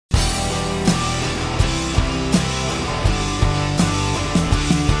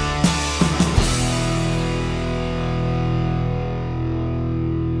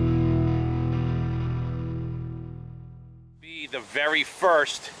very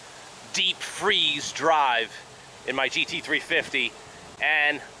first deep freeze drive in my GT350,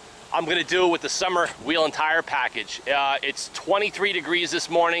 and I'm gonna do it with the summer wheel and tire package. It's 23 degrees this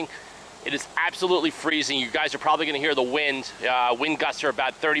morning. It is absolutely freezing. You guys are probably gonna hear the wind. Wind gusts are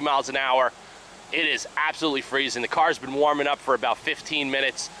about 30 miles an hour. It is absolutely freezing. The car's been warming up for about 15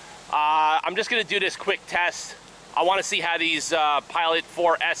 minutes. I'm just gonna do this quick test. I wanna see how these Pilot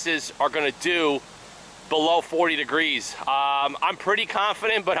 4S's are gonna do below 40 degrees. I'm pretty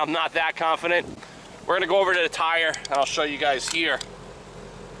confident, but I'm not that confident. We're gonna go over to the tire, and I'll show you guys here.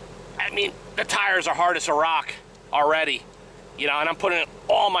 I mean, the tires are hard as a rock already, you know, and I'm putting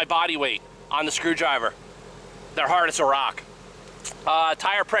all my body weight on the screwdriver. They're hard as a rock.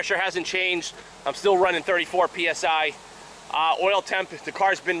 Tire pressure hasn't changed. I'm still running 34 PSI. Oil temp, the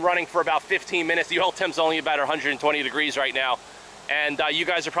car's been running for about 15 minutes. The oil temp's only about 120 degrees right now. And you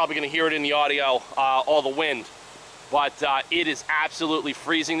guys are probably gonna hear it in the audio, all the wind. But it is absolutely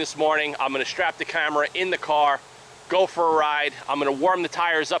freezing this morning. I'm gonna strap the camera in the car, go for a ride. I'm gonna warm the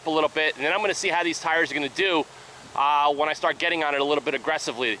tires up a little bit, and then I'm gonna see how these tires are gonna do when I start getting on it a little bit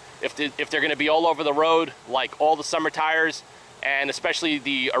aggressively. If they're gonna be all over the road, like all the summer tires, and especially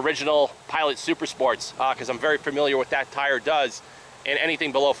the original Pilot Super Sports, because I'm very familiar with what that tire does. And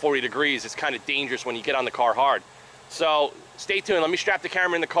anything below 40 degrees is kind of dangerous when you get on the car hard. So stay tuned. Let me strap the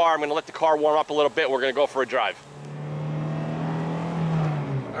camera in the car. I'm gonna let the car warm up a little bit. We're gonna go for a drive.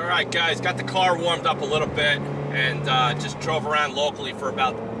 All right, guys, got the car warmed up a little bit, and just drove around locally for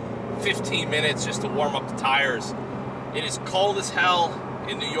about 15 minutes just to warm up the tires. It is cold as hell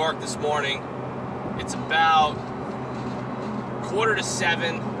in New York this morning. It's about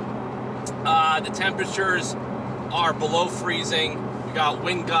 6:45. The temperatures are below freezing. We got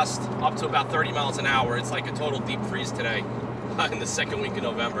wind gusts up to about 30 miles an hour. It's like a total deep freeze today in the second week of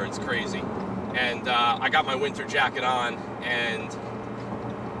November. It's crazy. And I got my winter jacket on, and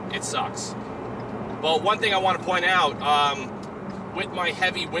it sucks. But one thing I want to point out, with my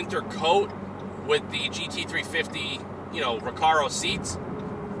heavy winter coat, with the GT350, you know, Recaro seats,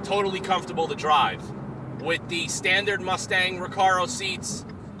 totally comfortable to drive. With the standard Mustang Recaro seats,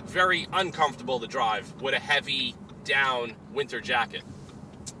 very uncomfortable to drive with a heavy down winter jacket.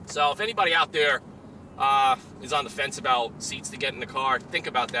 So if anybody out there is on the fence about seats to get in the car, think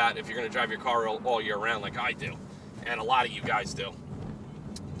about that if you're going to drive your car all year round like I do, and a lot of you guys do.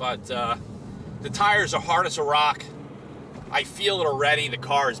 But the tires are hard as a rock. I feel it already. The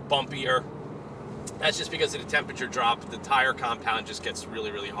car is bumpier. That's just because of the temperature drop. The tire compound just gets really,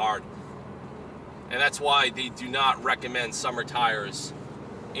 really hard. And that's why they do not recommend summer tires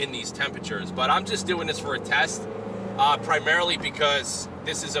in these temperatures. But I'm just doing this for a test, primarily because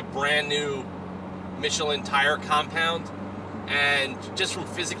this is a brand new Michelin tire compound. And just from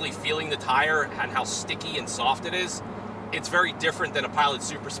physically feeling the tire and how sticky and soft it is, it's very different than a Pilot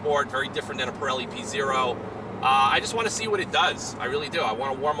Super Sport, very different than a Pirelli P0. I just want to see what it does. I really do. I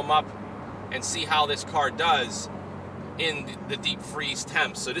want to warm them up and see how this car does in the deep freeze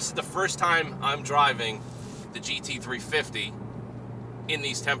temps. So this is the first time I'm driving the GT350 in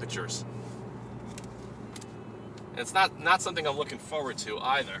these temperatures. And it's not something I'm looking forward to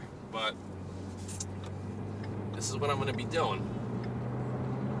either, but this is what I'm going to be doing.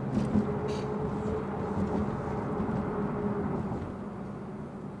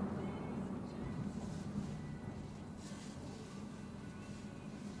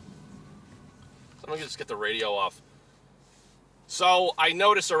 So I'm going to just get the radio off. So I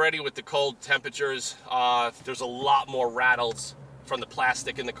noticed already with the cold temperatures, there's a lot more rattles from the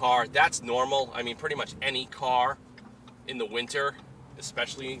plastic in the car. That's normal. I mean, pretty much any car in the winter,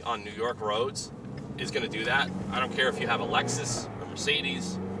 especially on New York roads, is going to do that. I don't care if you have a Lexus, a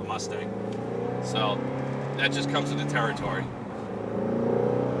Mercedes, a Mustang. So that just comes with the territory.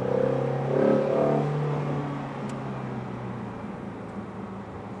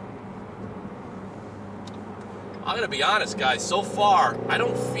 I'm gonna be honest, guys, so far I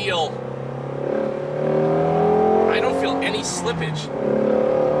don't feel any slippage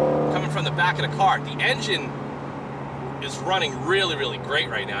coming from the back of the car. The engine is running really, really great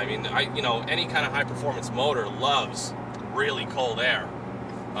right now. I mean, you know, any kind of high performance motor loves really cold air,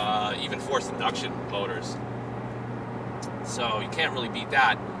 even forced induction motors. So you can't really beat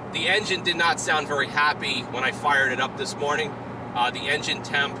that. The engine did not sound very happy when I fired it up this morning. The engine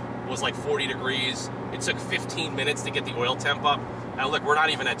temp was like 40 degrees. It took 15 minutes to get the oil temp up. Now look, we're not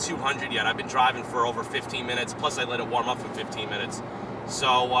even at 200 yet. I've been driving for over 15 minutes, plus I let it warm up for 15 minutes.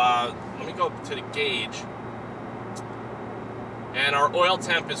 So let me go to the gauge. And our oil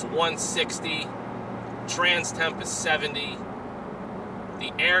temp is 160. Trans temp is 70.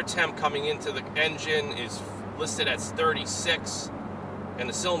 The air temp coming into the engine is a listed as 36, and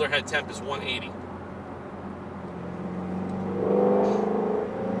the cylinder head temp is 180.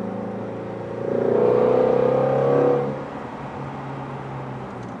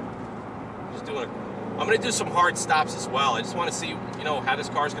 I'm going to do some hard stops as well. I just want to see, you know, how this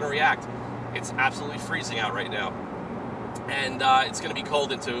car is going to react. It's absolutely freezing out right now. And it's going to be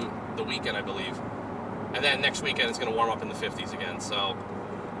cold into the weekend, I believe. And then next weekend it's going to warm up in the 50s again. So,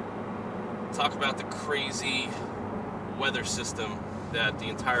 talk about the crazy weather system that the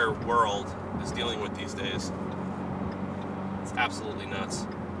entire world is dealing with these days. It's absolutely nuts.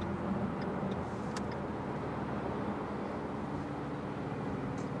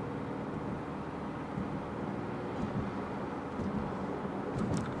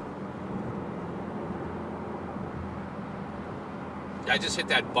 I just hit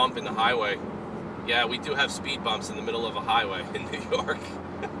that bump in the highway. Yeah, we do have speed bumps in the middle of a highway in New York.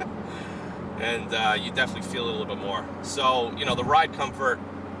 And you definitely feel it a little bit more. So, you know, the ride comfort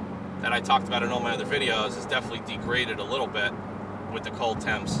that I talked about in all my other videos is definitely degraded a little bit with the cold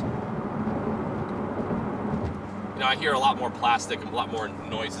temps. You know, I hear a lot more plastic and a lot more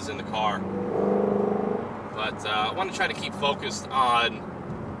noises in the car. But I want to try to keep focused on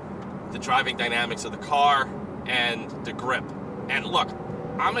the driving dynamics of the car and the grip. And look,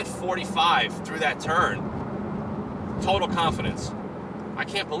 I'm at 45 through that turn. Total confidence. I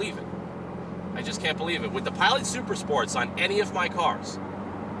can't believe it. I just can't believe it. With the Pilot Super Sports on any of my cars,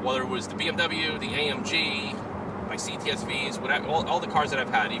 whether it was the BMW, the AMG, my CTSVs, whatever, all the cars that I've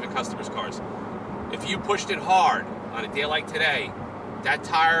had, even customers' cars, if you pushed it hard on a day like today, that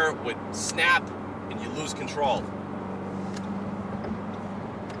tire would snap and you lose control.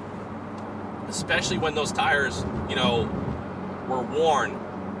 Especially when those tires, you know, were worn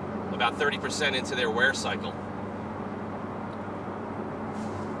about 30% into their wear cycle.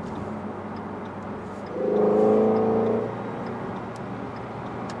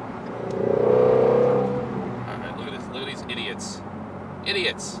 Alright, look at these idiots.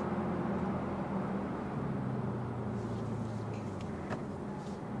 Idiots!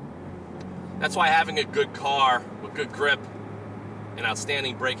 That's why having a good car with good grip, an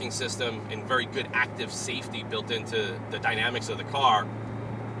outstanding braking system, and very good active safety built into the dynamics of the car,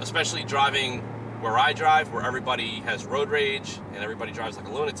 especially driving where I drive, where everybody has road rage and everybody drives like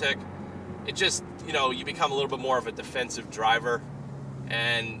a lunatic. It just, you know, you become a little bit more of a defensive driver.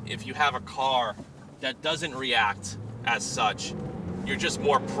 And if you have a car that doesn't react as such, you're just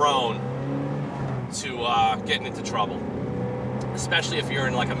more prone to getting into trouble. Especially if you're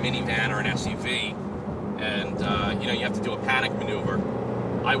in like a minivan or an SUV. And, you know, you have to do a panic maneuver.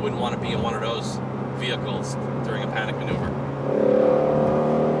 I wouldn't want to be in one of those vehicles during a panic maneuver.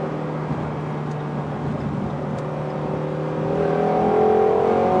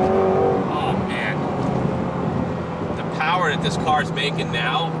 Oh, man. The power that this car is making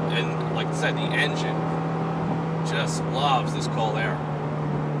now, and like I said, the engine just loves this cold air.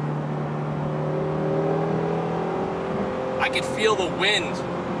 I can feel the wind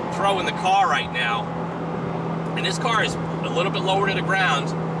throwing the car right now. And this car is a little bit lower to the ground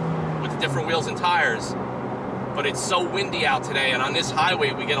with the different wheels and tires, but it's so windy out today, and on this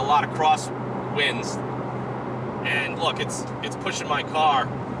highway we get a lot of cross winds. And look, it's pushing my car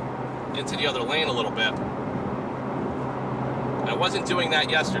into the other lane a little bit. And I wasn't doing that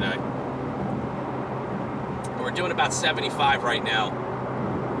yesterday. We're doing about 75 right now.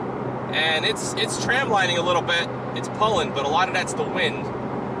 And it's tramlining a little bit, it's pulling, but a lot of that's the wind.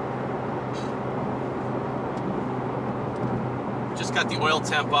 Just got the oil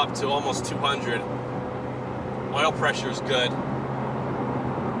temp up to almost 200. Oil pressure is good.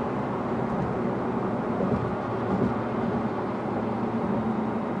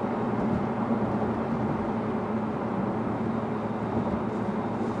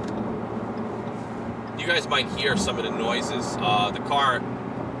 You guys might hear some of the noises.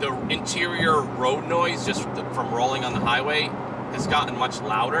 The interior road noise just from rolling on the highway has gotten much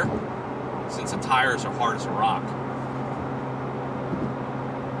louder since the tires are hard as a rock.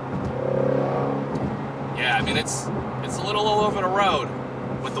 Yeah, I mean, it's a little all over the road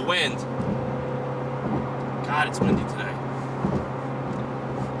with the wind. God, it's windy today.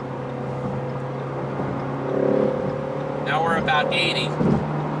 Now we're about 80.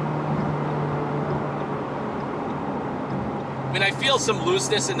 I mean, I feel some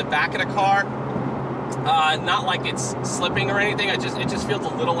looseness in the back of the car. Not like it's slipping or anything. It just feels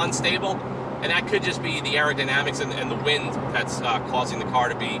a little unstable. And that could just be the aerodynamics and the wind that's causing the car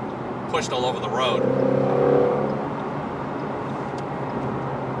to be pushed all over the road.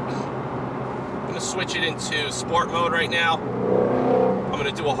 I'm going to switch it into sport mode right now. I'm going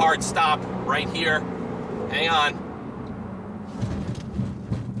to do a hard stop right here. Hang on.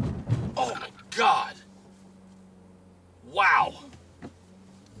 Oh my God. Wow.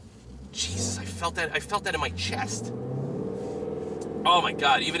 Jesus, I felt that in my chest. Oh my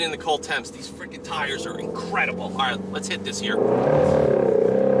God, even in the cold temps, these freaking tires are incredible. All right, let's hit this here.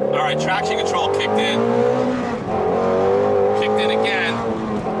 All right, traction control kicked in. Kicked in again.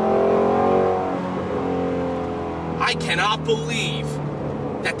 I cannot believe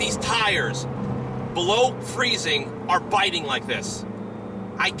that these tires below freezing are biting like this.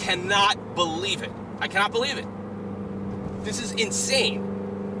 I cannot believe it. I cannot believe it. This is insane.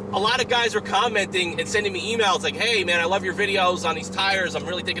 A lot of guys are commenting and sending me emails like, hey man, I love your videos on these tires. I'm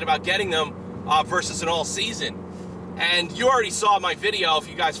really thinking about getting them versus an all season. And you already saw my video, if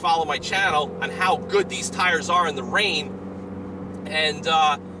you guys follow my channel, on how good these tires are in the rain. And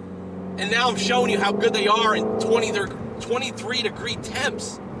now I'm showing you how good they are in 23 degree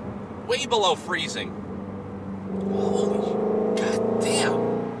temps. Way below freezing. Holy goddamn.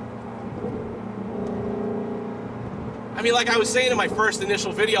 I mean, like I was saying in my first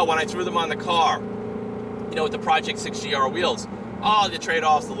initial video when I threw them on the car, you know, with the Project 6 GR wheels, oh, the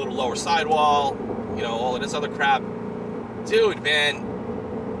trade-offs, the little lower sidewall, you know, all of this other crap. Dude,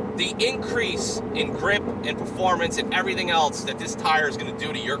 man, the increase in grip and performance and everything else that this tire is going to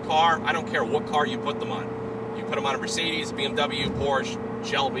do to your car, I don't care what car you put them on. You put them on a Mercedes, BMW, Porsche,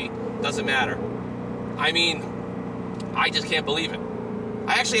 Shelby, doesn't matter. I mean, I just can't believe it.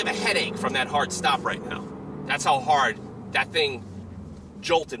 I actually have a headache from that hard stop right now. That's how hard that thing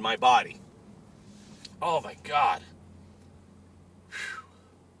jolted my body. Oh my God. Whew.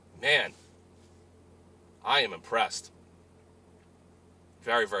 Man, I am impressed.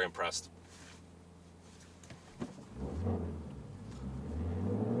 Very, very impressed.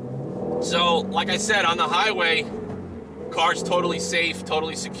 So, like I said, on the highway, car's totally safe,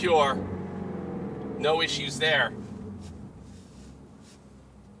 totally secure. No issues there.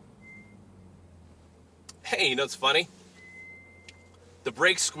 Hey, you know what's funny? The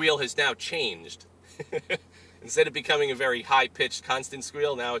brake squeal has now changed. Instead of becoming a very high-pitched, constant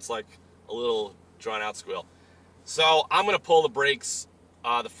squeal, now it's like a little drawn-out squeal. So I'm going to pull the brakes,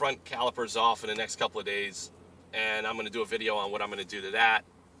 the front calipers off in the next couple of days, and I'm going to do a video on what I'm going to do to that,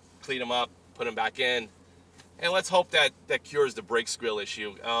 clean them up, put them back in, and let's hope that that cures the brake squeal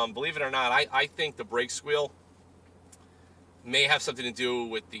issue. Believe it or not, I think the brake squeal may have something to do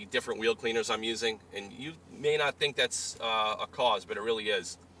with the different wheel cleaners I'm using, and you may not think that's a cause, but it really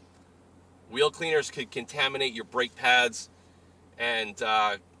is. Wheel cleaners could contaminate your brake pads and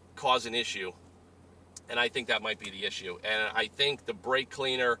cause an issue, and I think that might be the issue. And I think the brake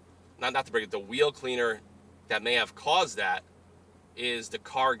cleaner, the wheel cleaner that may have caused that is the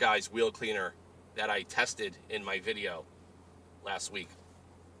Car Guy's wheel cleaner that I tested in my video last week.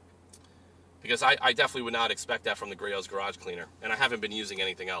 Because I definitely would not expect that from the Griot's Garage Cleaner, and I haven't been using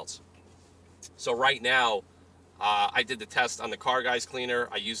anything else. So right now, I did the test on the Car Guy's cleaner.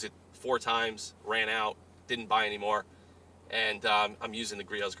 I used it 4 times, ran out, didn't buy any more, and I'm using the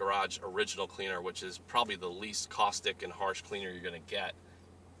Griot's Garage original cleaner, which is probably the least caustic and harsh cleaner you're going to get.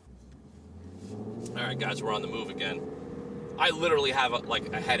 All right, guys, we're on the move again. I literally have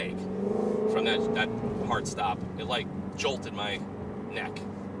a headache from that hard stop. It like jolted my neck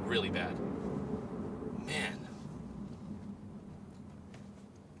really bad. Man.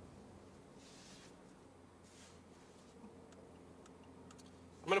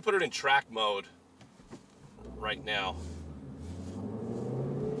 I'm going to put it in track mode right now,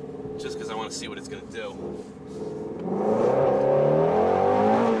 just because I want to see what it's going to do.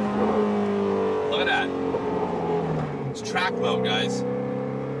 Look at that. It's track mode, guys.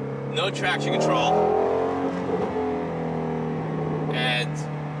 No traction control.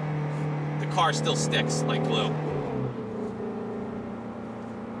 And the car still sticks like glue.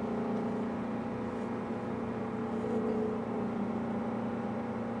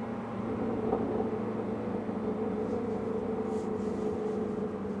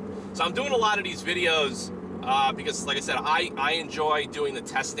 So I'm doing a lot of these videos because, like I said, I enjoy doing the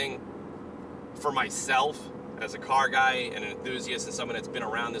testing for myself as a car guy and an enthusiast and someone that's been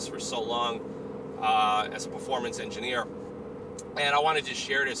around this for so long as a performance engineer. And I wanted to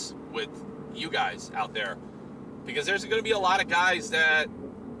share this with you guys out there, because there's going to be a lot of guys that,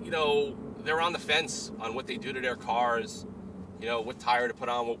 you know, they're on the fence on what they do to their cars, you know, what tire to put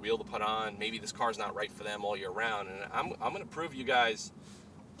on, what wheel to put on. Maybe this car's not right for them all year round. And I'm going to prove you guys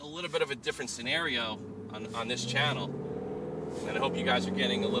a little bit of a different scenario on this channel. And I hope you guys are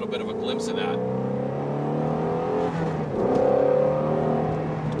getting a little bit of a glimpse of that.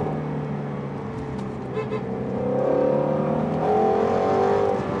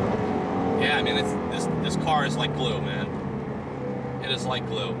 car is like glue, man. It is like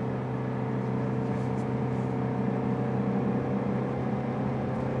glue.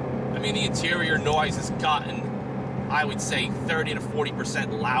 I mean, the interior noise has gotten, I would say, 30 to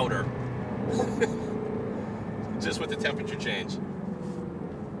 40% louder just with the temperature change.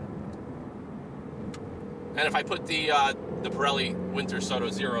 And if I put the Pirelli Winter Soto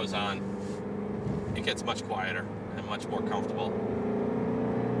Zeros on, it gets much quieter and much more comfortable.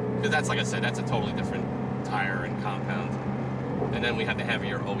 Because that's, like I said, that's a totally different tire and compound. And then we have the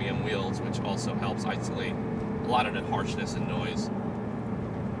heavier OEM wheels, which also helps isolate a lot of the harshness and noise.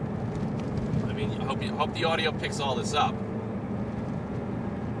 I mean, I hope the audio picks all this up.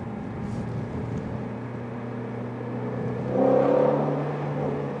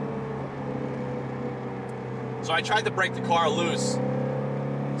 So I tried to break the car loose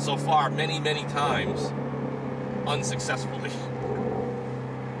so far many, many times, unsuccessfully.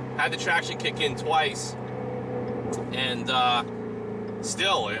 Had the traction kick in twice, and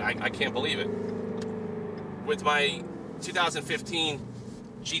still, I can't believe it. With my 2015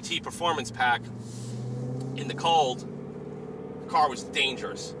 GT Performance Pack in the cold, the car was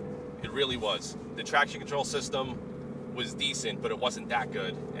dangerous. It really was. The traction control system was decent, but it wasn't that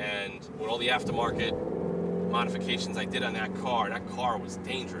good. And with all the aftermarket modifications I did on that car was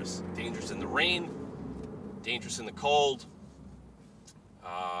dangerous. Dangerous in the rain, dangerous in the cold.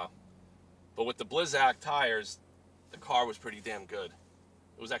 But with the Blizzak tires, the car was pretty damn good.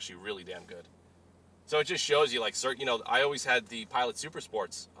 It was actually really damn good. So it just shows you, like, you know, I always had the Pilot Super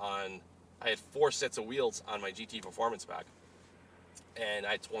Sports on. I had 4 sets of wheels on my GT Performance Pack. And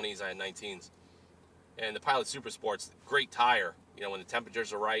I had 20s, I had 19s. And the Pilot Super Sports, great tire, you know, when the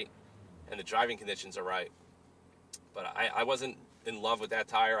temperatures are right and the driving conditions are right. But I wasn't in love with that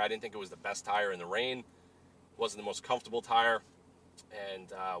tire. I didn't think it was the best tire in the rain. It wasn't the most comfortable tire.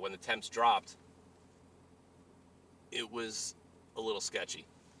 And when the temps dropped, it was a little sketchy.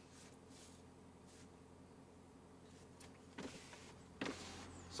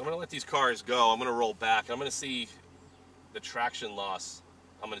 So I'm going to let these cars go. I'm going to roll back. I'm going to see the traction loss.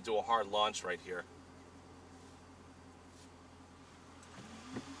 I'm going to do a hard launch right here.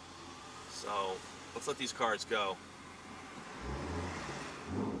 So let's let these cars go.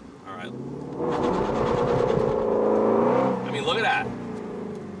 All right. I mean, look at that.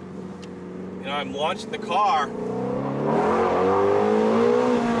 You know, I'm launching the car.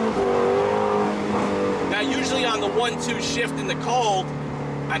 Now, usually on the 1-2 shift in the cold,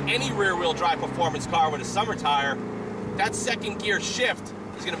 on any rear-wheel drive performance car with a summer tire, that second gear shift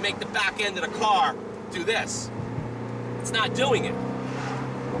is going to make the back end of the car do this. It's not doing it.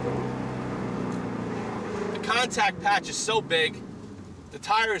 The contact patch is so big, the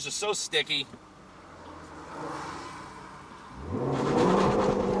tires are so sticky.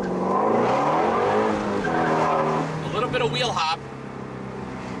 A little bit of wheel hop.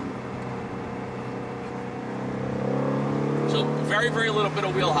 So very, very little bit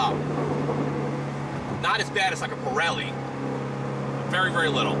of wheel hop. Not as bad as like a Pirelli. Very, very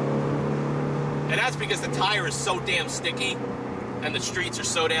little. And that's because the tire is so damn sticky and the streets are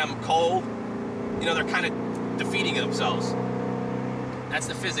so damn cold. You know, they're kind of defeating themselves. That's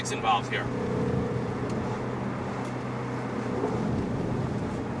the physics involved here.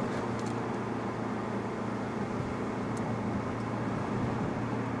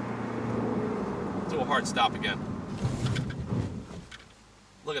 Do a hard stop again.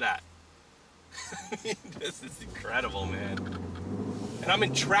 Look at that. This is incredible, man. And I'm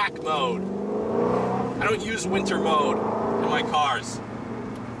in track mode. I don't use winter mode in my cars.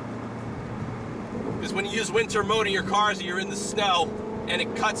 Because when you use winter mode in your cars and you're in the snow and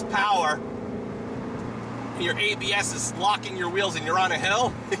it cuts power and your ABS is locking your wheels and you're on a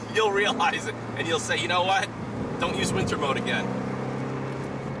hill, you'll realize it and you'll say, you know what? Don't use winter mode again.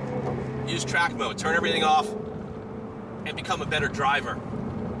 Use track mode. Turn everything off and become a better driver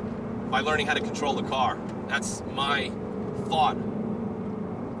by learning how to control the car. That's my thought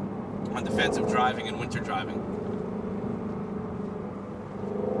on defensive driving and winter driving.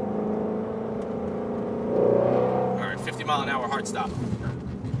 All right, 50-mile-an-hour hard stop.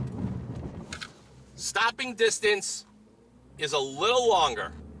 Stopping distance is a little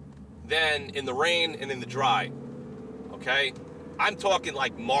longer than in the rain and in the dry, okay? I'm talking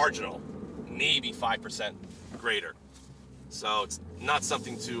like marginal, maybe 5% greater. So it's not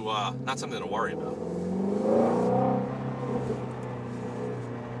something to worry about.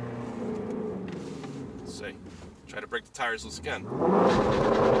 Let's see. Try to break the tires loose again. Look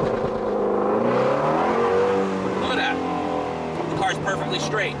at that. The car's perfectly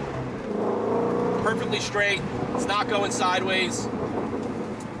straight. Perfectly straight. It's not going sideways.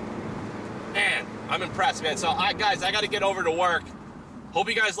 Man, I'm impressed, man. So, guys, I got to get over to work. Hope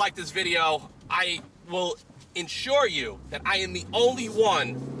you guys like this video. I will ensure you that I am the only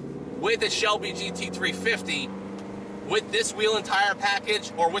one with a Shelby GT350 with this wheel and tire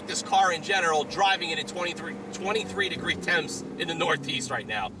package, or with this car in general, driving it at 23 degree temps in the Northeast right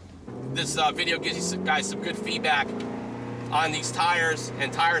now. This video gives you guys some good feedback on these tires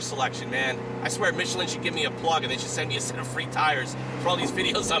and tire selection, man. I swear Michelin should give me a plug and they should send me a set of free tires for all these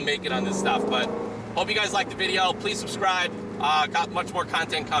videos I'm making on this stuff. But hope you guys liked the video. Please subscribe. Got much more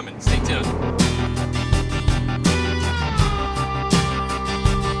content coming. Stay tuned.